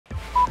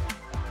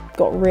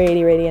got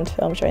really into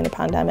film during the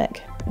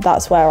pandemic.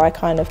 That's where I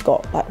kind of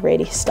got like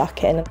really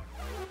stuck in.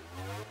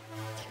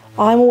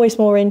 I'm always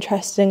more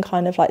interested in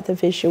kind of like the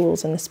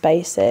visuals and the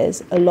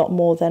spaces a lot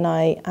more than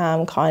I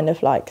am kind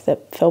of like the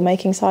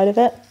filmmaking side of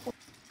it.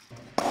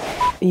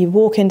 You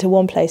walk into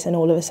one place and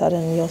all of a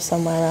sudden you're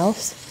somewhere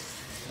else.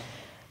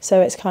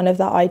 So it's kind of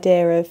that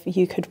idea of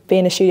you could be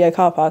in a studio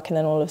car park and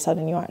then all of a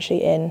sudden you're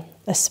actually in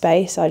a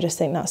space. I just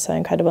think that's so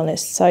incredible, and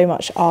it's so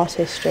much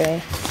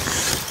artistry.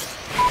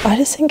 I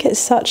just think it's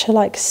such a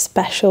like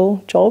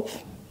special job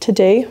to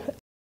do.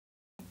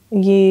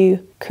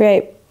 You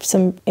create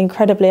some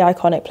incredibly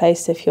iconic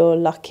place if you're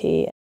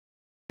lucky.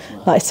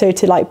 Like, so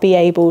to like be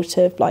able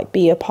to like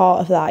be a part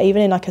of that,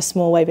 even in like a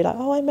small way, be like,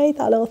 oh, I made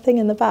that little thing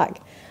in the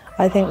back.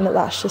 I think that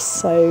that's just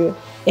so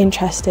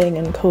interesting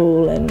and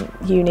cool and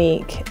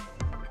unique.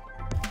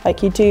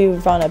 Like, you do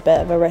run a bit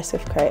of a risk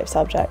with creative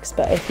subjects,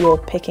 but if you're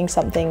picking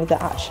something that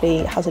actually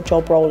has a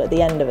job role at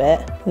the end of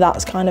it,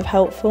 that's kind of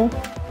helpful.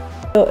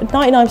 But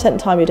 99% of the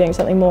time you're doing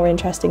something more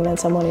interesting than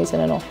someone who's in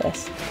an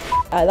office.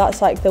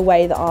 That's like the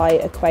way that I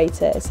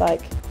equate it. It's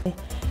like,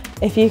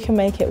 if you can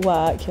make it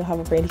work, you'll have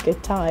a really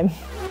good time.